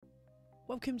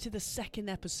Welcome to the second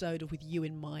episode of With You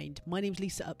in Mind. My name's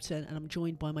Lisa Upton and I'm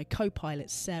joined by my co-pilot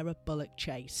Sarah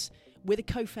Bullock-Chase. We're the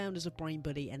co-founders of Brain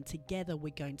Buddy and together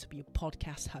we're going to be your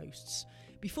podcast hosts.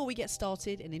 Before we get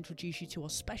started and introduce you to our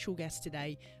special guest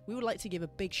today, we would like to give a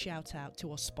big shout out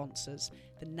to our sponsors,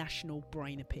 the National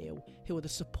Brain Appeal, who are the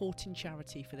supporting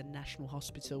charity for the National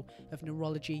Hospital of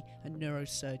Neurology and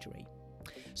Neurosurgery.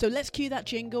 So let's cue that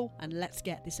jingle and let's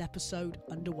get this episode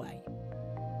underway.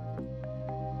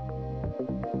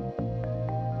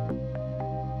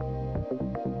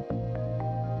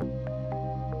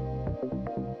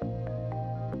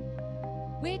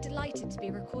 We're delighted to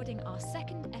be recording our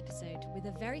second episode with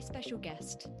a very special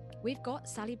guest. We've got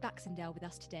Sallie Baxendale with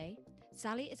us today.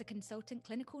 Sallie is a consultant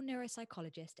clinical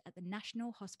neuropsychologist at the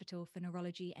National Hospital for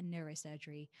Neurology and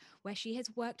Neurosurgery, where she has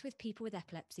worked with people with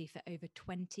epilepsy for over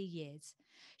 20 years.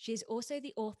 She is also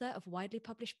the author of widely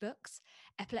published books,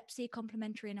 Epilepsy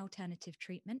Complementary and Alternative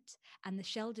Treatment, and the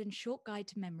Sheldon Short Guide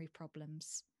to Memory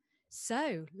Problems.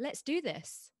 So, let's do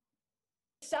this.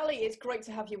 Sallie, it's great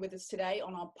to have you with us today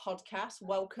on our podcast.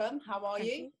 Welcome. How are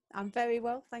you? I'm very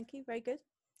well, thank you. Very good.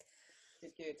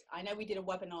 Good. I know we did a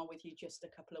webinar with you just a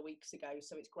couple of weeks ago,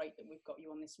 so it's great that we've got you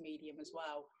on this medium as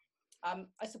well.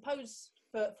 I suppose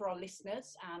for our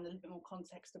listeners and a little bit more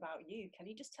context about you, can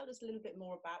you just tell us a little bit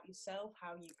more about yourself,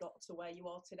 how you got to where you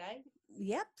are today?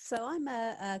 Yep. So I'm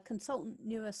a consultant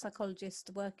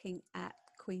neuropsychologist working at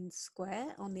Queen's Square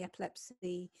on the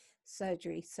epilepsy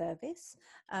surgery service.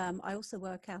 I also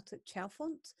work out at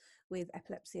Chalfont with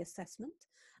epilepsy assessment.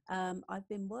 I've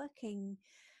been working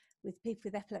with people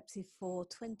with epilepsy for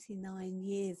 29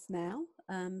 years now.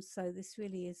 So this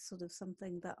really is sort of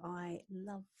something that I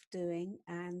love doing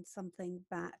and something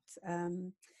that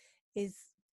has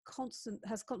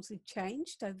constantly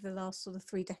changed over the last sort of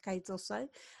 3 decades or so.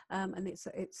 And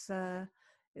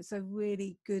it's a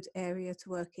really good area to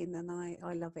work in and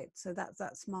I love it. So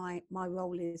that's my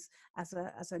role is as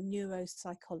a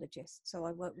neuropsychologist. So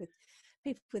I work with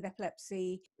people with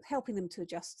epilepsy, helping them to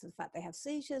adjust to the fact they have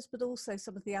seizures, but also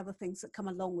some of the other things that come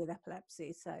along with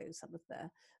epilepsy. So some of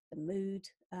the mood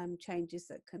changes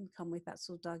that can come with that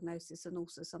sort of diagnosis, and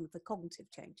also some of the cognitive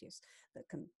changes that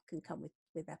can come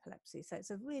with epilepsy. So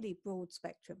it's a really broad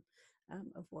spectrum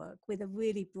of work with a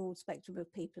really broad spectrum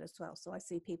of people as well. So I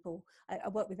see people, I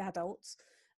work with adults,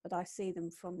 but I see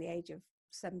them from the age of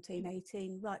 17,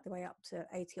 18, right the way up to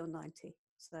 80 or 90.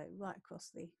 So right across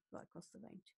the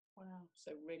range. Wow,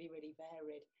 so really, really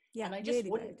varied. Yeah, and I just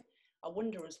really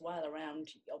wonder as well around,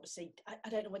 obviously, I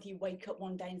don't know whether you wake up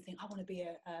one day and think, I want to be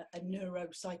a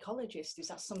neuropsychologist. Is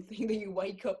that something that you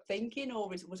wake up thinking, or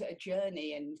was it a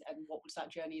journey, and what was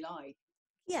that journey like?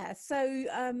 Yeah, so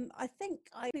I think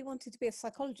I really wanted to be a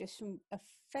psychologist from a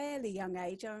fairly young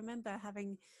age. I remember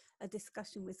having a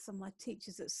discussion with some of my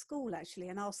teachers at school, actually,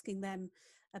 and asking them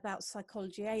about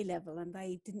psychology A level, and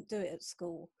they didn't do it at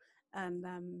school. And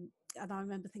I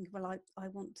remember thinking, well, I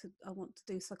want to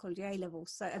do psychology A level.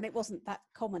 So, and it wasn't that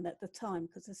common at the time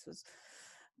because this was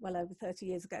well over 30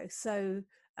 years ago. So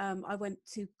I went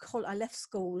to I left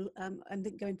school and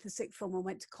didn't go into the sixth form and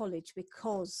went to college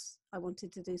because I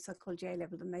wanted to do psychology A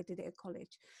level, and they did it at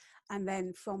college. And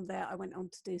then from there, I went on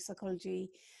to do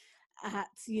psychology at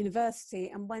university.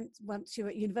 And once you're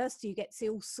at university, you get to see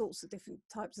all sorts of different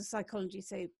types of psychology.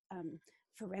 So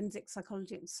forensic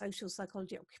psychology and social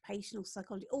psychology, occupational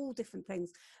psychology, all different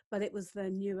things. But it was the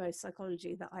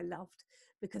neuropsychology that I loved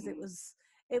because it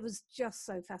was just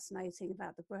so fascinating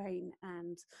about the brain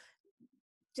and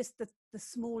just the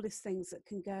smallest things that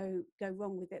can go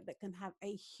wrong with it that can have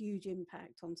a huge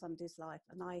impact on somebody's life.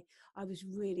 And I was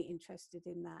really interested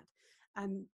in that.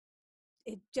 And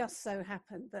it just so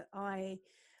happened that I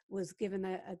was given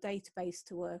a database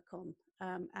to work on.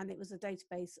 And it was a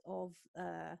database of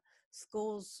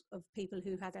scores of people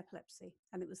who had epilepsy,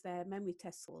 and it was their memory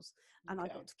test scores. And I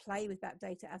got to play with that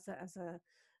data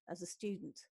as a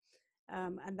student.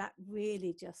 And that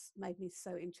really just made me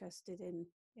so interested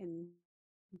in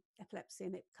epilepsy,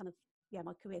 and it kind of,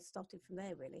 my career started from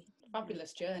there, really.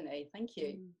 Fabulous journey. Thank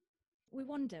you. We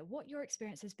wonder what your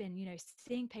experience has been,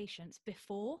 seeing patients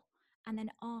before and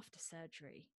then after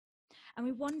surgery. And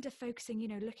we wonder, focusing,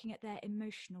 looking at their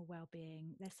emotional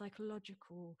well-being, their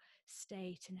psychological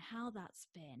state, and how that's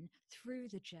been through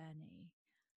the journey.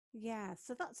 Yeah,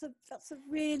 so that's a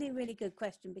really, really good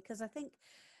question, because I think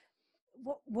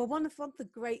one of the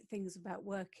great things about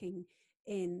working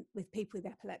with people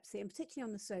with epilepsy, and particularly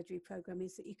on the surgery program,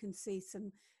 is that you can see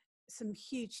some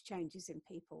huge changes in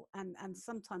people, and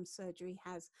sometimes surgery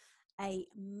has a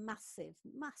massive,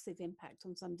 massive impact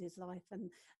on somebody's life,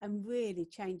 and really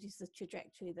changes the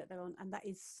trajectory that they're on. And that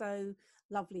is so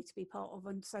lovely to be part of,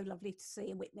 and so lovely to see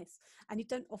and witness. And you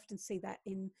don't often see that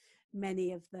in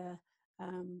many of the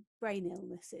brain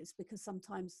illnesses, because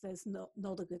sometimes there's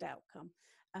not a good outcome.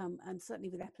 And certainly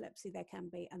with epilepsy there can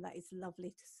be, and that is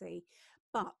lovely to see.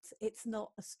 But it's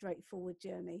not a straightforward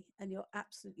journey, and you're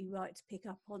absolutely right to pick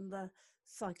up on the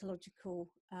psychological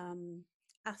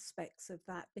aspects of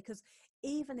that, because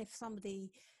even if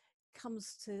somebody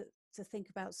comes to think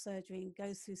about surgery and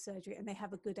goes through surgery and they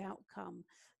have a good outcome,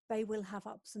 they will have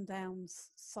ups and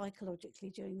downs psychologically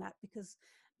during that, because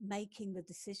making the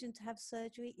decision to have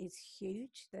surgery is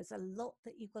huge. There's a lot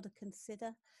that you've got to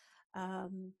consider.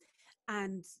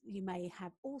 And you may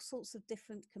have all sorts of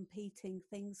different competing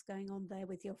things going on there,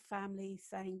 with your family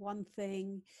saying one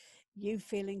thing, you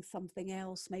feeling something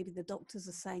else, maybe the doctors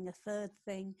are saying a third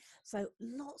thing. So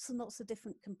lots and lots of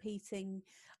different competing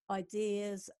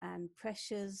ideas and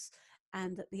pressures.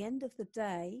 And at the end of the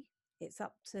day, it's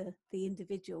up to the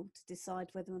individual to decide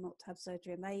whether or not to have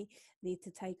surgery, and they need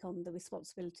to take on the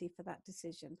responsibility for that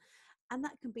decision. And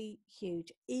that can be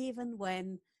huge, even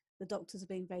when the doctors are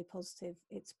being very positive.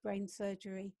 It's brain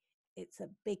surgery, it's a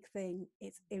big thing,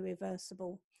 it's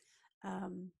irreversible.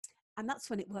 And that's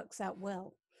when it works out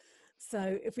well.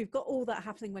 So if we've got all that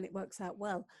happening when it works out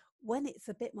well, when it's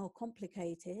a bit more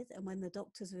complicated, and when the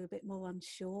doctors are a bit more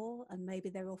unsure, and maybe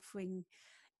they're offering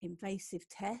invasive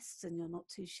tests and you're not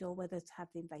too sure whether to have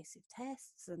the invasive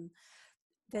tests, and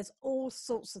there's all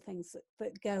sorts of things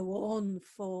that go on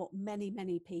for many,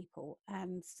 many people.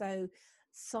 And so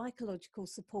psychological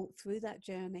support through that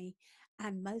journey,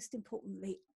 and most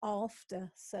importantly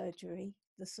after surgery,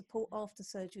 the support after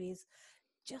surgery is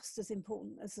just as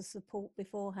important as the support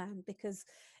beforehand, because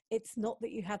it's not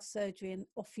that you have surgery and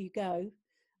off you go.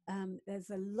 There's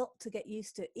a lot to get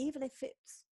used to, even if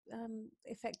it's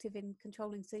effective in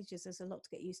controlling seizures. There's a lot to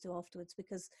get used to afterwards,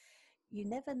 because you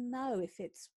never know if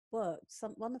it's worked.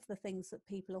 One of the things that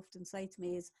people often say to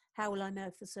me is, how will I know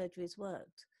if the surgery has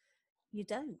worked? You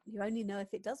don't. You only know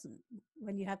if it doesn't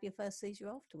when you have your first seizure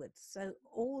afterwards. So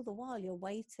all the while you're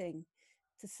waiting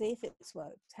to see if it's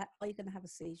worked. Are you going to have a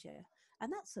seizure?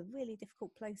 And that's a really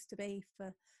difficult place to be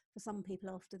for some people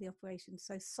after the operation.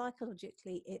 So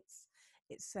psychologically,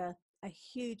 it's a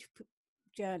huge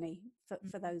journey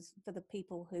for the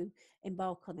people who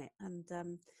embark on it.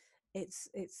 And it's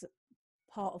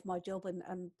part of my job,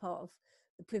 and part of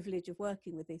the privilege of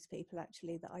working with these people,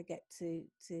 actually, that I get to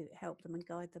help them and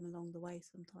guide them along the way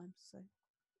sometimes. So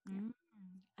yeah.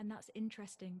 And that's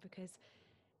interesting, because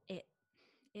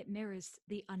it mirrors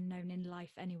the unknown in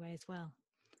life anyway as well.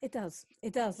 It does.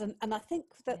 And I think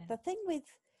that the thing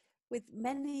with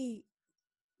many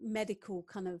medical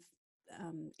kind of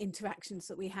interactions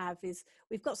that we have is,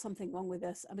 we've got something wrong with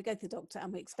us and we go to the doctor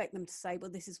and we expect them to say, well,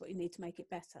 this is what you need to make it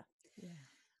better.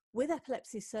 With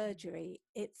epilepsy surgery,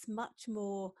 it's much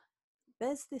more,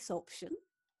 there's this option.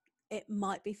 It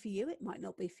might be for you, it might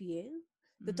not be for you.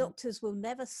 The doctors will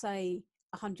never say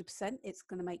 100% it's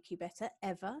going to make you better,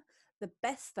 ever. The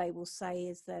best they will say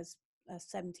is there's a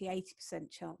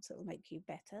 70-80% chance it will make you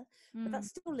better. But that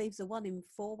still leaves a 1 in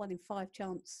 4, 1 in 5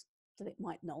 chance that it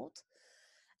might not.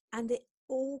 And it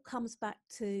all comes back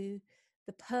to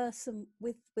the person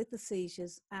with the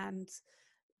seizures and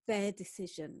their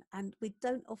decision. And we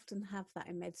don't often have that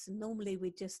in medicine. Normally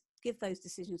we just give those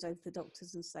decisions over to the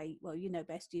doctors and say, well, you know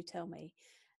best, you tell me.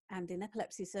 And in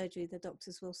epilepsy surgery, the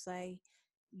doctors will say,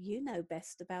 you know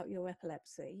best about your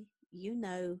epilepsy, you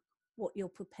know what you're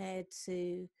prepared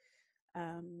to,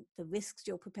 the risks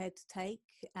you're prepared to take,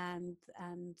 and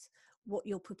what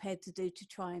you're prepared to do to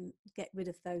try and get rid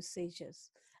of those seizures.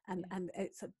 And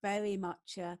it's a very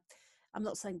much, I'm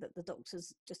not saying that the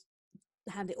doctors just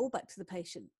hand it all back to the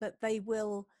patient, but they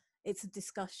will, it's a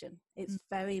discussion. It's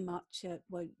very much,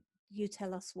 well, you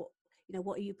tell us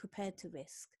what are you prepared to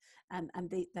risk? And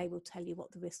they will tell you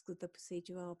what the risks of the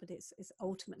procedure are, but it's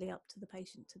ultimately up to the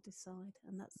patient to decide.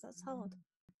 And that's hard.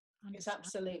 It's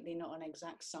absolutely not an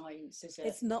exact science, is it?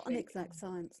 It's not an exact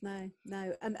science, no.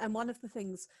 And one of the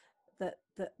things that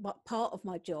what part of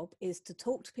my job is to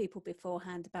talk to people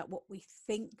beforehand about what we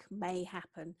think may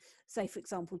happen, say, for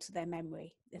example, to their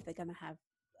memory, if they're going to have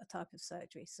a type of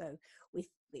surgery. So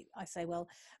I say, well,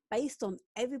 based on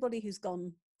everybody who's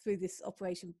gone through this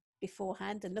operation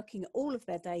beforehand and looking at all of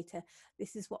their data,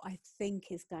 this is what I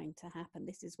think is going to happen.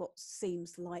 This is what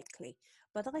seems likely,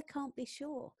 but I can't be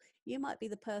sure. You might be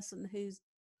the person who's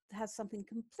has something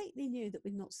completely new that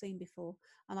we've not seen before,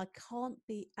 and I can't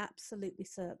be absolutely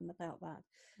certain about that.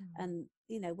 And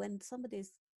when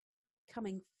somebody's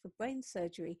coming for brain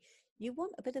surgery, you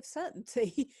want a bit of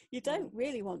certainty. You don't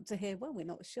really want to hear, well, we're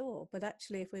not sure. But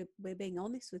actually, if we're being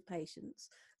honest with patients,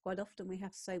 quite often we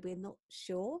have to say we're not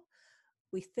sure.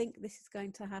 We think this is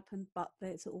going to happen, but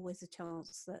there's always a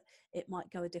chance that it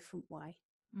might go a different way.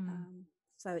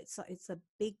 So it's a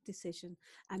big decision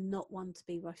and not one to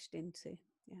be rushed into.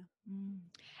 Yeah.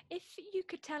 If you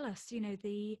could tell us,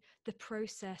 the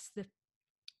process, the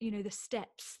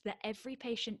steps that every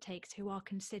patient takes who are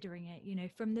considering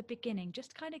it, from the beginning,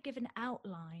 just kind of give an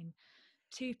outline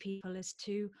to people as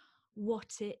to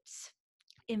what it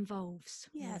involves.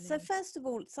 Yeah. Really. So first of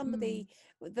all, somebody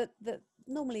that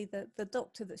normally the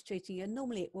doctor that's treating you, and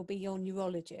normally it will be your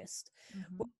neurologist,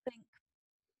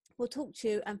 will talk to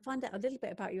you and find out a little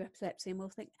bit about your epilepsy, and we'll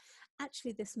think,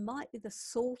 actually, this might be the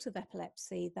sort of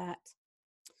epilepsy that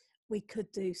we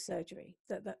could do surgery,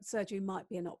 that surgery might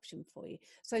be an option for you.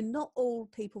 So not all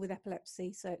people with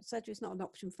epilepsy, so surgery is not an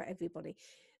option for everybody.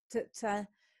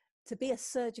 To be a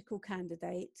surgical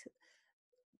candidate,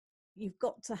 you've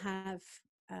got to have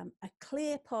a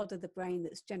clear part of the brain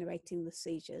that's generating the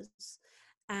seizures,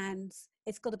 and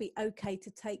it's got to be okay to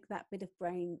take that bit of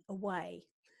brain away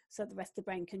so the rest of the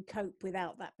brain can cope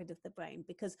without that bit of the brain.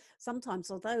 Because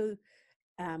sometimes, although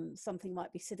something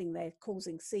might be sitting there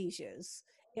causing seizures,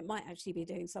 it might actually be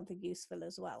doing something useful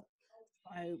as well.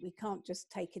 So we can't just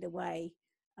take it away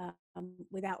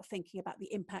without thinking about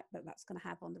the impact that that's going to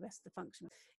have on the rest of the function.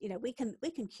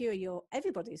 We can cure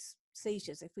everybody's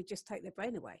seizures if we just take their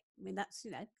brain away. I mean, that's,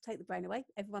 take the brain away,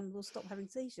 everyone will stop having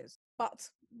seizures. But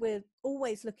we're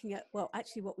always looking at, well,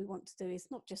 actually what we want to do is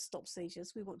not just stop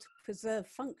seizures, we want to preserve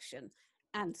function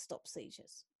and stop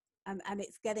seizures. And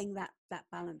it's getting that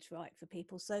balance right for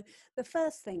people. So the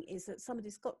first thing is that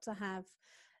somebody's got to have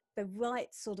the right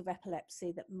sort of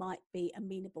epilepsy that might be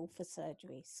amenable for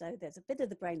surgery. So there's a bit of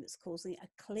the brain that's causing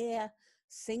a clear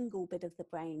single bit of the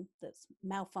brain that's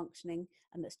malfunctioning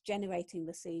and that's generating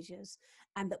the seizures,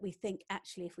 and that we think,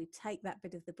 actually, if we take that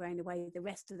bit of the brain away, the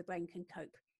rest of the brain can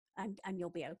cope and you'll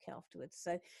be okay afterwards.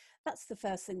 So that's the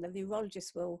first thing. The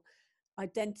neurologist will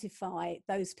identify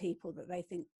those people that they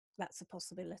think that's a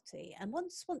possibility. And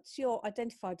once you're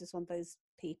identified as one of those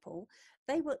people,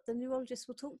 the neurologist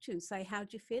will talk to you and say, how do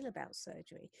you feel about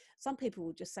surgery? Some people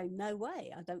will just say, no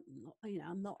way,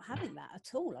 I'm not having that at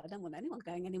all. I don't want anyone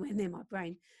going anywhere near my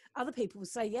brain. Other people will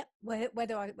say, yep, where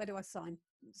do I sign?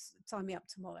 Sign me up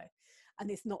tomorrow.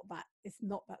 And it's not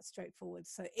that straightforward.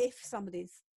 So if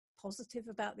somebody's positive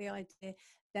about the idea,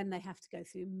 then they have to go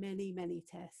through many, many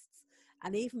tests.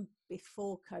 And even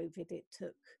before COVID, it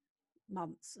took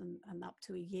months and up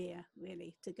to a year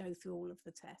really to go through all of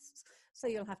the tests. So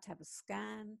you'll have to have a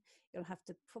scan, you'll have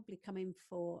to probably come in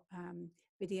for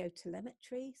video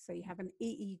telemetry, so you have an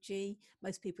EEG.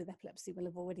 Most people with epilepsy will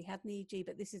have already had an EEG,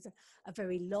 but this is a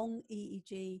very long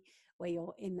EEG where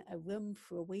you're in a room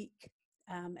for a week.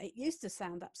 It used to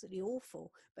sound absolutely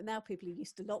awful, but now people are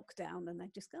used to lockdown and they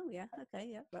just go, oh, yeah, okay,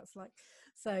 yeah, that's like,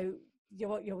 so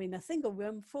you're in a single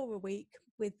room for a week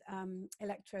with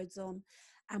electrodes on,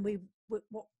 and what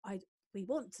we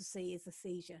want to see is a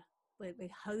seizure. We're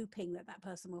hoping that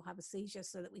person will have a seizure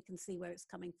so that we can see where it's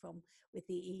coming from with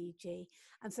the EEG.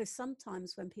 And so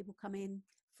sometimes when people come in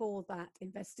for that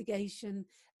investigation,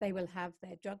 they will have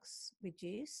their drugs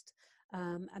reduced,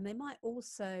 and they might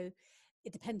also,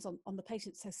 it depends on the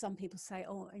patient. So some people say,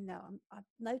 I've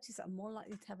noticed that I'm more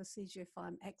likely to have a seizure if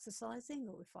I'm exercising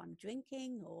or if I'm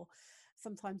drinking, or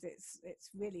sometimes it's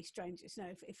really strange.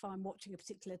 If I'm watching a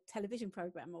particular television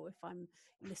program or if I'm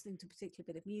listening to a particular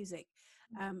bit of music.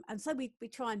 And so we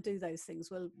try and do those things.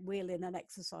 We'll wheel in an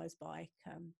exercise bike.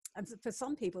 And for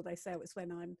some people, they say it's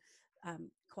when I'm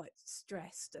quite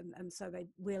stressed, and so they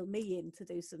wheel me in to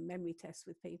do some memory tests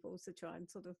with people to try and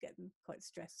sort of get them quite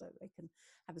stressed so they can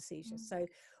have a seizure. So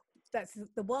that's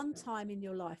the one time in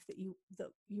your life that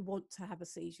you want to have a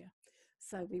seizure.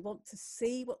 So we want to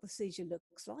see what the seizure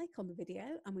looks like on the video,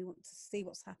 and we want to see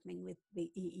what's happening with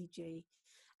the EEG.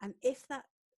 And if that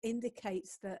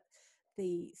indicates that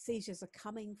the seizures are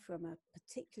coming from a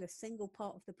particular single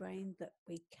part of the brain that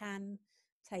we can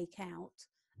take out,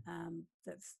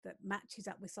 that matches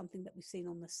up with something that we've seen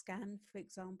on the scan, for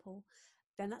example,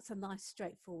 then that's a nice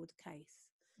straightforward case.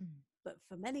 But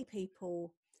for many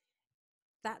people,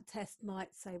 that test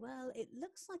might say, well, it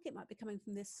looks like it might be coming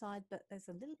from this side, but there's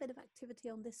a little bit of activity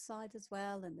on this side as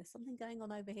well, and there's something going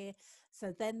on over here.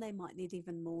 So then they might need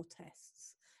even more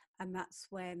tests. And that's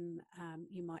when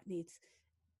you might need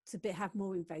to have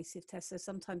more invasive tests. So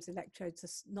sometimes electrodes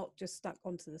are not just stuck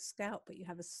onto the scalp, but you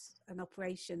have an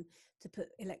operation to put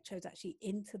electrodes actually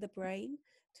into the brain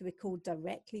to record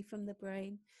directly from the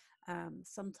brain.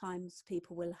 Sometimes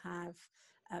people will have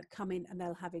come in and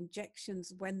they'll have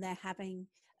injections when they're having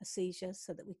a seizure,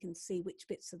 so that we can see which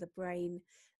bits of the brain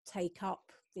take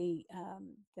up the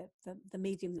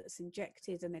medium that's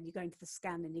injected, and then you go into the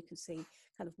scan and you can see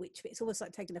kind of which bit. It's almost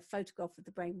like taking a photograph of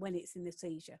the brain when it's in the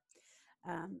seizure,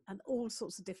 and all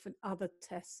sorts of different other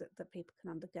tests that people can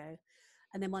undergo.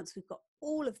 And then once we've got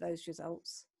all of those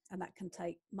results, and that can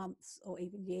take months or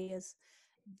even years,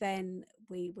 then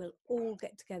we will all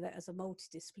get together as a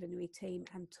multidisciplinary team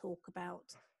and talk about,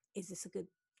 is it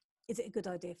a good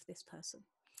idea for this person?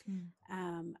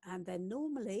 And then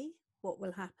normally what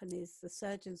will happen is the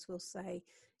surgeons will say,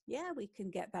 yeah, we can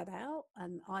get that out.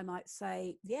 And I might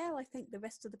say, yeah, I think the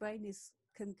rest of the brain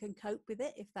can cope with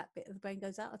it if that bit of the brain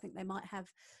goes out. I think they might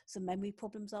have some memory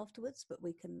problems afterwards, but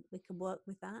we can work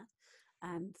with that.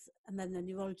 And then the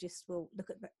neurologist will look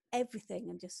at everything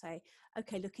and just say,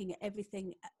 okay, looking at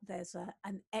everything, there's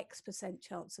an X%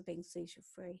 chance of being seizure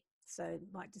free. So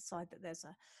might decide that there's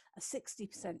a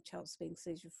 60% chance of being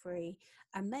seizure free,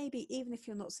 and maybe even if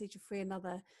you're not seizure free,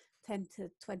 another 10 to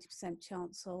 20%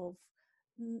 chance of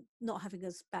not having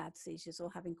as bad seizures or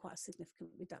having quite a significant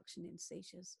reduction in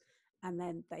seizures. And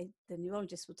then the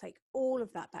neurologist will take all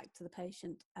of that back to the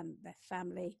patient and their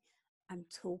family and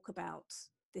talk about,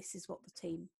 this is what the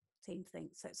team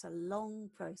thinks. So it's a long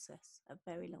process, a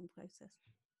very long process.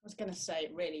 I was going to say,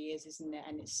 it really is, isn't it?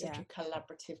 And it's such a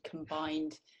collaborative,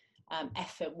 combined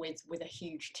effort with a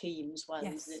huge team as well.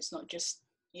 Yes. It's not just,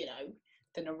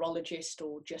 the neurologist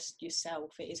or just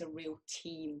yourself. It is a real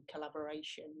team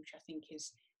collaboration, which I think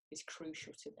is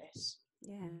crucial to this.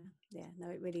 No,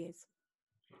 it really is.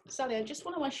 Sallie, I just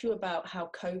want to ask you about how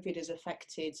COVID has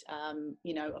affected,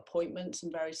 appointments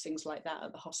and various things like that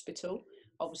at the hospital.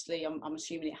 Obviously, I'm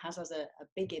assuming it has a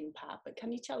big impact, but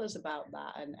can you tell us about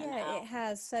that? And how? It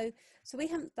has. So we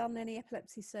haven't done any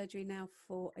epilepsy surgery now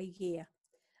for a year.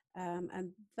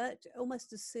 But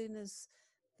almost as soon as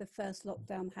the first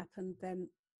lockdown happened, then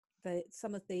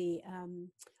some of the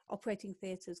operating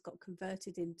theatres got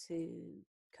converted into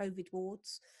COVID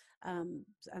wards, and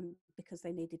because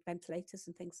they needed ventilators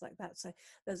and things like that. So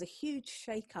there's a huge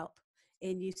shake-up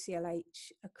in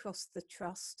UCLH across the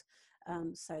trust.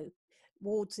 So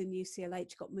wards in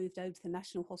UCLH got moved over to the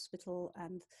National Hospital,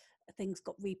 and things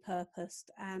got repurposed,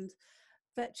 and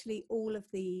virtually all of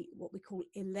the what we call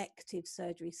elective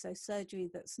surgery, so surgery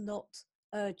that's not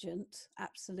urgent,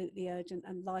 absolutely urgent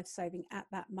and life-saving at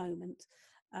that moment,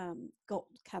 got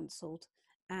cancelled,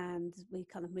 and we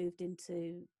kind of moved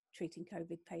into treating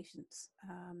COVID patients.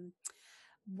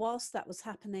 Whilst that was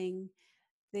happening,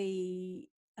 a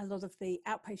lot of the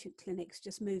outpatient clinics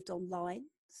just moved online,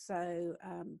 so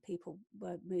people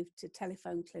were moved to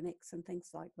telephone clinics and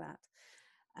things like that,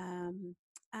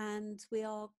 and we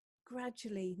are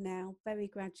gradually now, very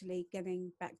gradually,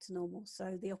 getting back to normal.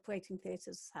 So the operating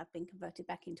theatres have been converted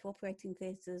back into operating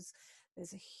theatres.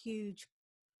 There's a huge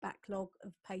backlog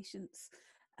of patients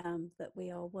that we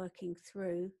are working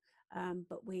through,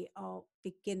 but we are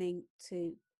beginning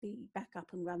to be back up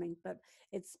and running. But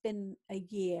it's been a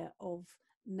year of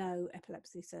no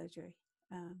epilepsy surgery,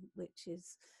 which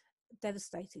is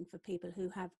devastating for people who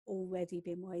have already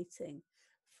been waiting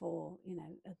for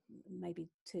maybe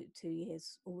two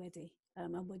years already,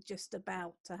 and we're just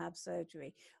about to have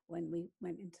surgery when we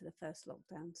went into the first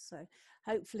lockdown. So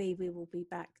hopefully we will be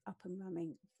back up and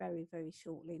running very, very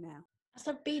shortly now. Has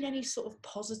there been any sort of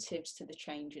positives to the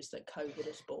changes that COVID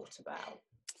has brought about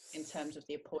in terms of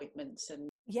the appointments? And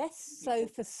yes, so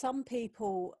for some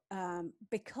people,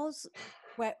 because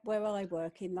where I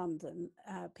work in London,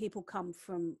 people come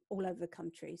from all over the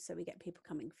country. So we get people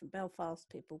coming from Belfast,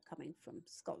 people coming from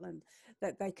Scotland,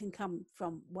 that they can come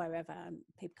from wherever, and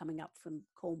people coming up from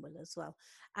Cornwall as well.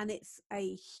 And it's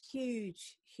a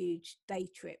huge, huge day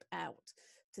trip out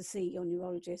to see your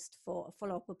neurologist for a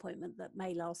follow-up appointment that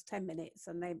may last 10 minutes.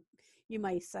 And you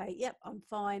may say, yep, I'm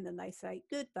fine. And they say,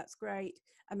 good, that's great.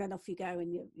 And then off you go,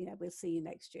 and we'll see you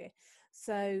next year.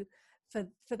 So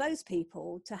for those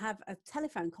people to have a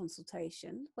telephone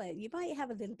consultation where you might have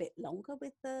a little bit longer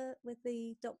with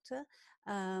the doctor,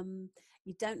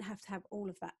 you don't have to have all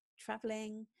of that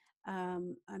travelling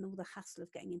and all the hassle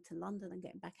of getting into London and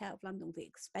getting back out of London, all the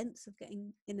expense of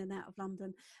getting in and out of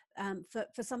London.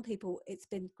 For some people, it's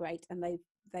been great, and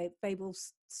they will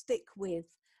stick with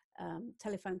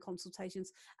telephone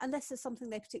consultations unless there's something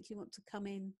they particularly want to come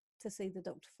in to see the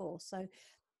doctor for. So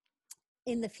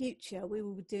in the future, we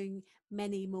will be doing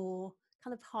many more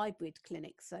kind of hybrid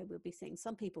clinics. So we'll be seeing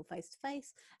some people face to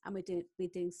face, and we're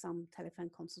doing some telephone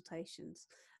consultations.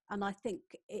 And I think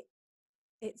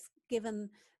it's given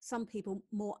some people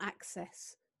more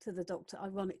access to the doctor,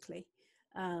 ironically,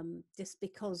 just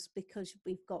because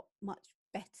we've got much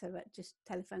better at just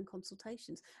telephone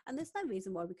consultations. And there's no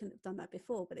reason why we couldn't have done that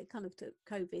before, but it kind of took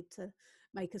COVID to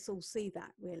make us all see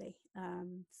that, really.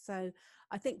 So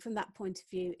I think from that point of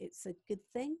view, it's a good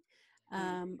thing.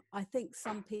 I think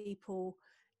some people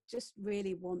just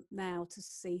really want now to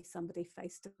see somebody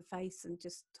face to face and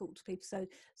just talk to people.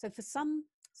 So for some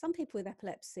people with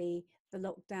epilepsy, the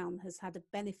lockdown has had a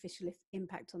beneficial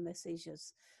impact on their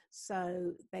seizures.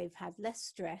 So they've had less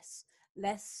stress,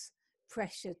 less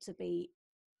pressure to be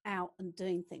out and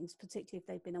doing things, particularly if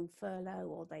they've been on furlough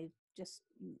or they've just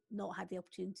not had the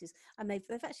opportunities. And they've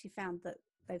actually found that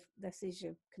their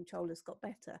seizure control has got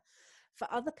better. For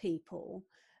other people,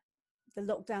 the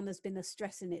lockdown has been a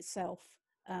stress in itself,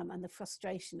 and the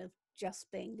frustration of just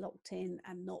being locked in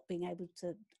and not being able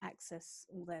to access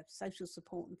all their social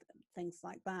support and things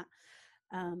like that,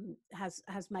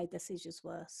 has made their seizures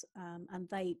worse. And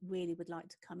they really would like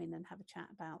to come in and have a chat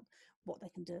about what they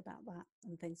can do about that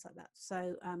and things like that.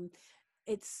 So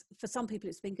it's, for some people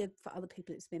it's been good, for other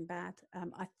people it's been bad.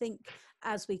 I think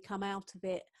as we come out of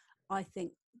it, I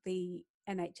think the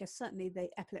NHS, certainly the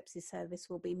epilepsy service,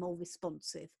 will be more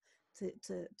responsive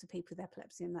to people with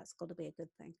epilepsy, and that's got to be a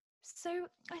good thing. So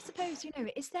I suppose,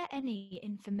 is there any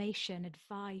information,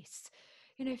 advice,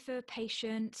 for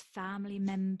patients, family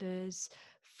members,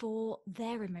 for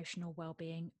their emotional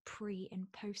well-being pre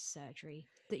and post surgery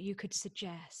that you could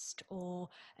suggest, or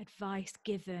advice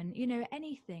given,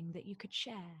 anything that you could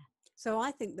share? So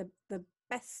I think the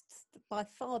best, by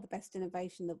far the best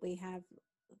innovation that we have,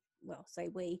 well, say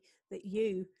we, that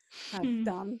you have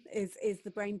done is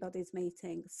the Brain Buddies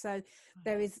meeting. So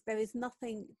there is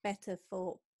nothing better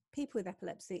for people with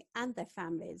epilepsy and their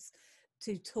families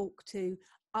to talk to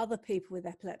other people with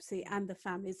epilepsy and the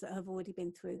families that have already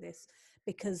been through this,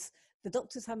 because the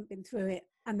doctors haven't been through it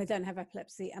and they don't have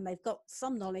epilepsy, and they've got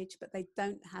some knowledge, but they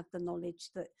don't have the knowledge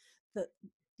that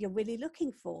you're really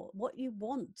looking for. What you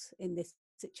want in this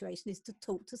situation is to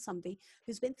talk to somebody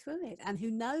who's been through it and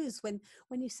who knows, when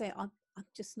you say I'm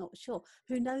just not sure,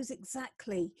 who knows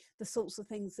exactly the sorts of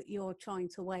things that you're trying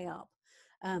to weigh up.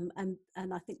 And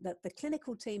I think that the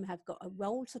clinical team have got a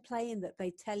role to play in that.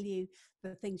 They tell you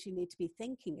the things you need to be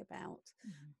thinking about,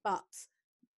 but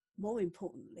more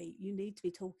importantly, you need to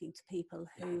be talking to people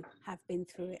who have been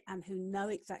through it and who know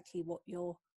exactly what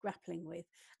you're grappling with,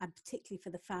 and particularly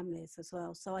for the families as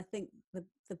well. So I think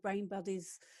the Brain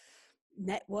Buddies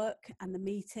network and the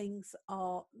meetings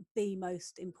are the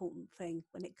most important thing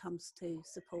when it comes to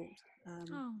support.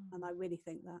 And I really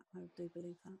think that, I do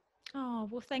believe that. Oh,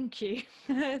 well, thank you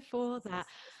for that. That's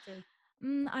true.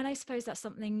 And I suppose that's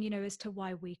something, as to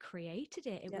why we created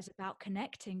it. It was about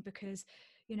connecting, because,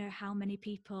 how many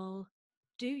people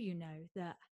do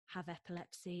that have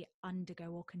epilepsy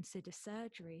undergo or consider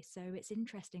surgery? So it's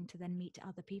interesting to then meet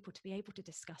other people, to be able to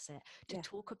discuss it, to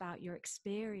talk about your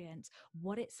experience,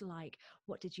 what it's like,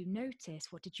 what did you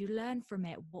notice, what did you learn from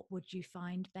it, what would you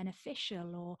find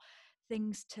beneficial, or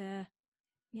things to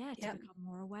become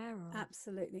more aware of.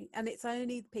 Absolutely. And it's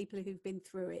only the people who've been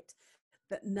through it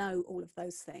that know all of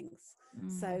those things.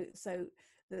 So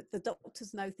the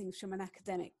doctors know things from an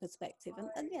academic perspective,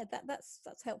 and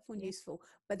that's helpful and useful,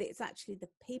 but it's actually the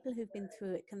people who've been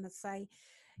through it can say,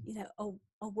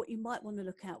 what you might want to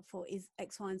look out for is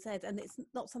X, Y, and Z, and it's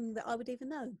not something that I would even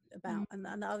know about,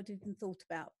 and I would even thought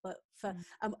about. But for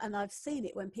and I've seen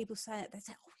it when people say it, they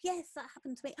say, "Oh, yes, that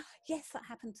happened to me. Oh, yes, that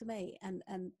happened to me," and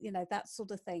that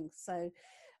sort of thing. So,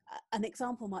 an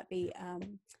example might be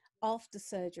after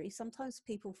surgery. Sometimes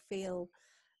people feel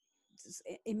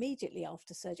immediately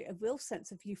after surgery a real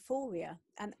sense of euphoria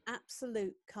and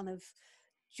absolute kind of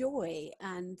joy,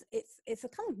 and it's a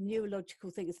kind of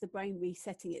neurological thing. It's the brain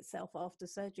resetting itself after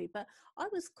surgery. But I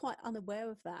was quite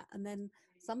unaware of that, and then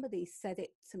somebody said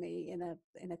it to me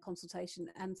in a consultation,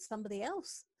 and somebody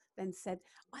else then said,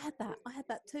 I had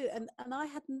that too, and I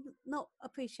had not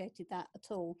appreciated that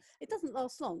at all. It doesn't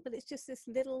last long, but it's just this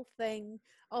little thing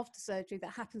after surgery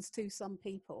that happens to some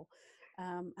people.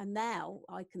 And now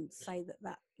I can say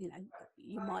that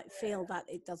you might feel that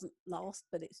it doesn't last,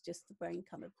 but it's just the brain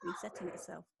kind of resetting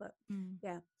itself. But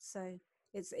so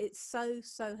it's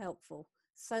so helpful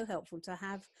to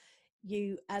have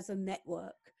you as a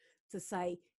network to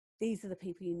say, these are the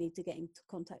people you need to get into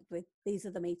contact with, these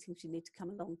are the meetings you need to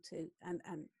come along to,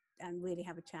 and really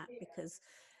have a chat, because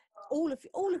all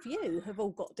of you have all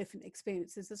got different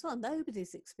experiences as well.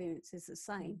 Nobody's experience is the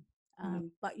same.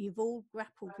 But you've all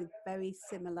grappled with very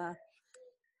similar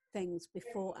things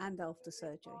before and after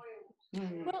surgery.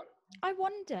 Well, I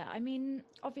wonder, I mean,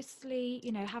 obviously,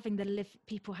 you know,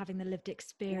 people having the lived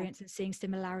experience and seeing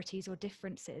similarities or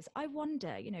differences. I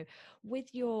wonder, you know,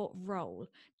 with your role,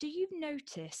 do you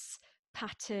notice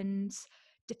patterns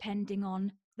depending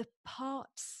on the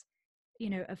parts, you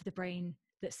know, of the brain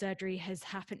that surgery has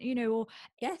happened, you know, or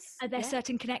Yes. are there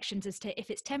certain connections as to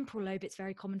if it's temporal lobe, it's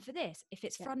very common for this. If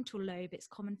it's Yeah. frontal lobe, it's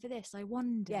common for this. I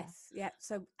wonder. Yes. Yeah.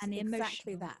 So And the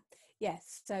exactly emotional. that.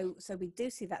 Yes. So we do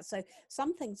see that. So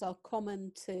some things are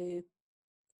common to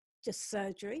just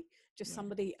surgery, just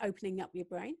somebody opening up your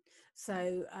brain.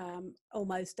 So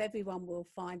almost everyone will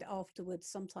find afterwards,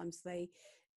 sometimes they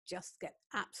just get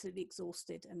absolutely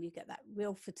exhausted and you get that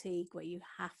real fatigue where you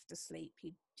have to sleep.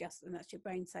 And that's your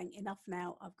brain saying, enough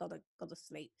now, I've got to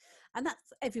sleep. And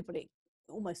that's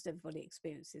almost everybody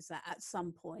experiences that at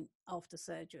some point after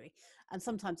surgery. And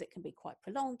sometimes it can be quite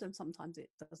prolonged and sometimes it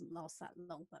doesn't last that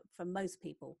long. But for most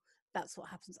people, that's what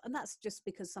happens. And that's just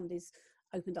because somebody's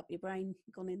opened up your brain,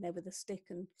 gone in there with a stick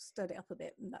and stirred it up a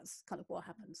bit. And that's kind of what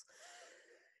happens.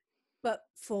 But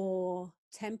for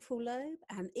temporal lobe,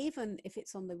 and even if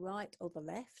it's on the right or the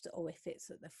left, or if it's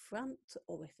at the front,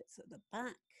 or if it's at the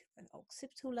back, the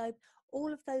occipital lobe,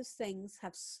 all of those things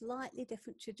have slightly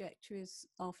different trajectories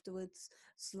afterwards,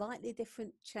 slightly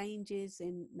different changes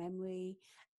in memory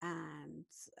and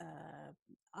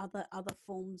other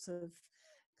forms of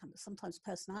kind of sometimes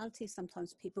personality.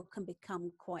 Sometimes people can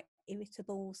become quite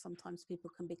irritable. Sometimes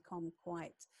people can become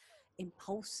quite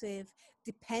impulsive,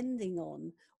 depending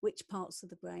on which parts of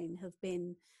the brain have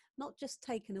been not just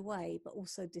taken away, but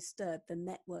also disturbed, the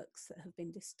networks that have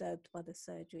been disturbed by the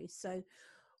surgery. So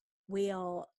we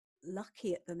are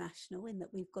lucky at the National in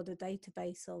that we've got a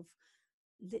database of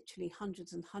literally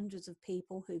hundreds and hundreds of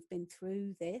people who've been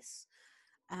through this,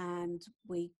 and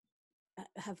we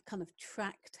have kind of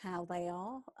tracked how they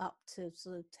are up to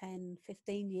sort of 10,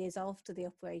 15 years after the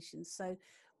operation. So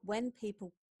when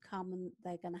people come and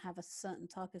they're going to have a certain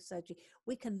type of surgery,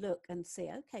 we can look and see,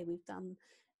 okay, we've done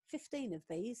 15 of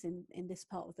these in this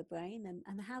part of the brain,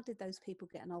 and how did those people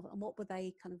get on, and what were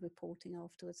they kind of reporting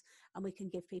afterwards? And we can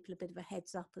give people a bit of a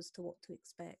heads up as to what to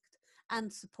expect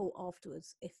and support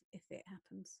afterwards if it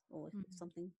happens, or if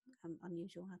something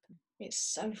unusual happens. It's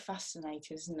so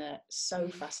fascinating, isn't it? So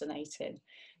fascinating.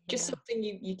 Just something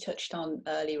you touched on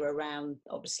earlier around,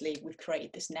 obviously, we've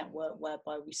created this network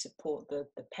whereby we support the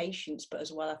patients, but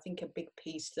as well, I think a big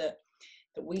piece that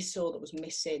we saw that was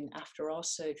missing after our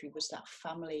surgery was that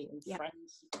family and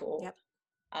friends support.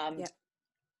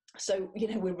 So, you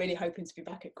know, we're really hoping to be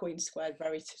back at Queen Square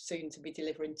very soon to be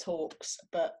delivering talks.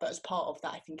 But as part of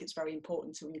that, I think it's very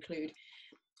important to include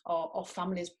our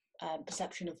family's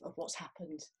perception of what's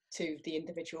happened to the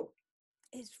individual.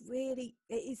 It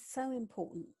is so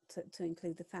important to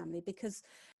include the family, because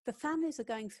the families are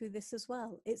going through this as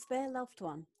well. It's their loved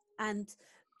one, and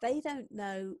they don't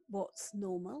know what's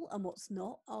normal and what's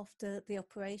not after the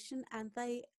operation. And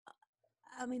they,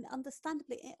 I mean,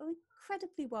 understandably, are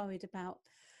incredibly worried about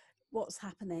what's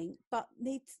happening, but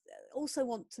also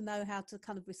want to know how to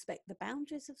kind of respect the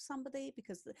boundaries of somebody,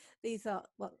 because these are,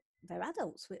 well, they're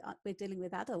adults. We're dealing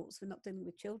with adults. We're not dealing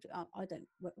with children. I don't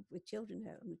work with children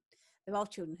here. I mean, there are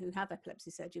children who have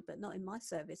epilepsy surgery, but not in my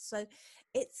service. So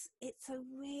it's a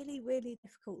really, really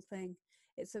difficult thing.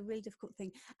 It's a really difficult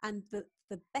thing. And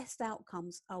the best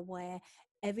outcomes are where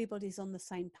everybody's on the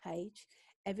same page.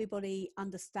 Everybody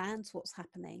understands what's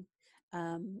happening.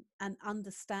 And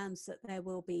understands that there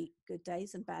will be good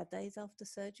days and bad days after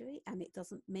surgery, and it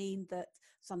doesn't mean that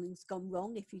something's gone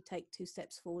wrong if you take 2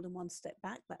 steps forward and 1 step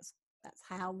back. That's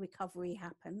how recovery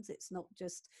happens. It's not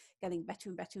just getting better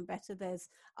and better and better. There's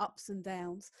ups and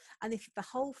downs, and if the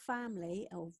whole family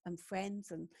and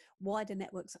friends and wider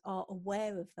networks are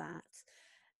aware of that,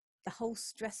 the whole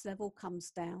stress level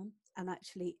comes down, and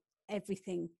actually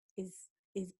everything is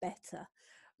better.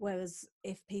 Whereas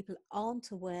if people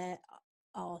aren't aware,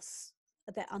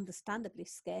 they're understandably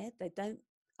scared. They don't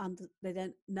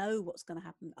know what's going to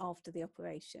happen after the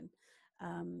operation,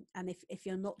 and if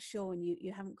you're not sure and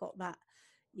you haven't got that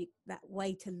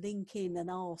way to link in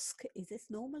and ask, is this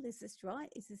normal? Is this right?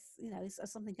 Is this,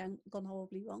 is something gone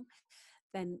horribly wrong?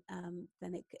 Then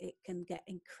it can get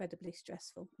incredibly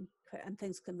stressful, and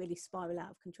things can really spiral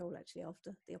out of control actually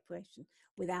after the operation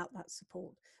without that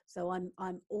support. So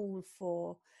I'm all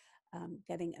for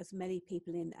getting as many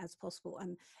people in as possible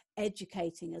and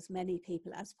educating as many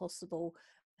people as possible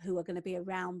who are going to be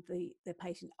around the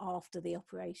patient after the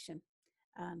operation,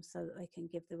 so that they can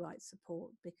give the right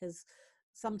support. Because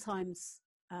sometimes,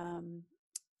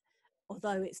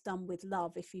 although it's done with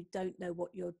love, if you don't know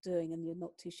what you're doing and you're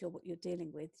not too sure what you're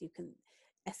dealing with, you can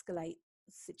escalate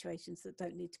situations that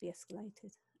don't need to be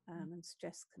escalated. and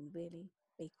stress can really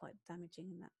be quite damaging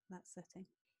in that setting.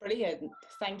 Brilliant.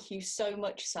 Thank you so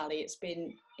much, Sally. It's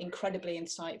been incredibly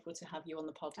insightful to have you on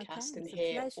the podcast and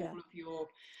hear all of your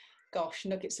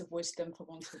nuggets of wisdom, for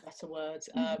want of a better word.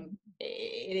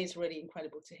 It is really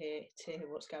incredible to hear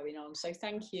what's going on. So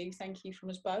thank you from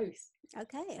us both.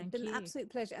 Okay, it's been an absolute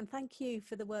pleasure, and thank you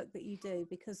for the work that you do,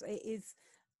 because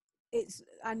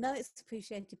I know it's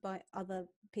appreciated by other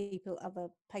people, other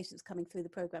patients coming through the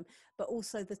program, but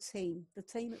also the team at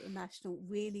the National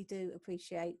really do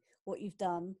appreciate what you've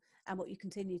done and what you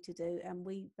continue to do, and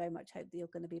we very much hope that you're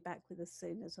going to be back with us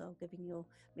soon as well, giving your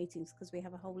meetings, because we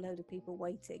have a whole load of people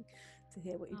waiting to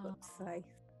hear what you've got to say.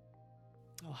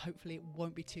 Oh, hopefully it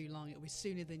won't be too long. It'll be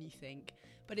sooner than you think.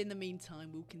 But in the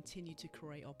meantime, we'll continue to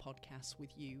create our podcasts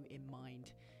with you in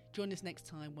mind. Join us next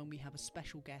time when we have a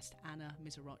special guest, Anna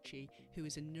Miserocci, who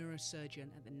is a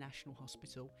neurosurgeon at the National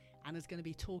Hospital. Anna's going to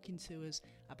be talking to us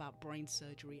about brain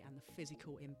surgery and the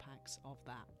physical impacts of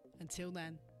that. Until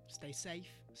then, stay safe,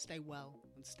 stay well,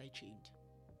 and stay tuned.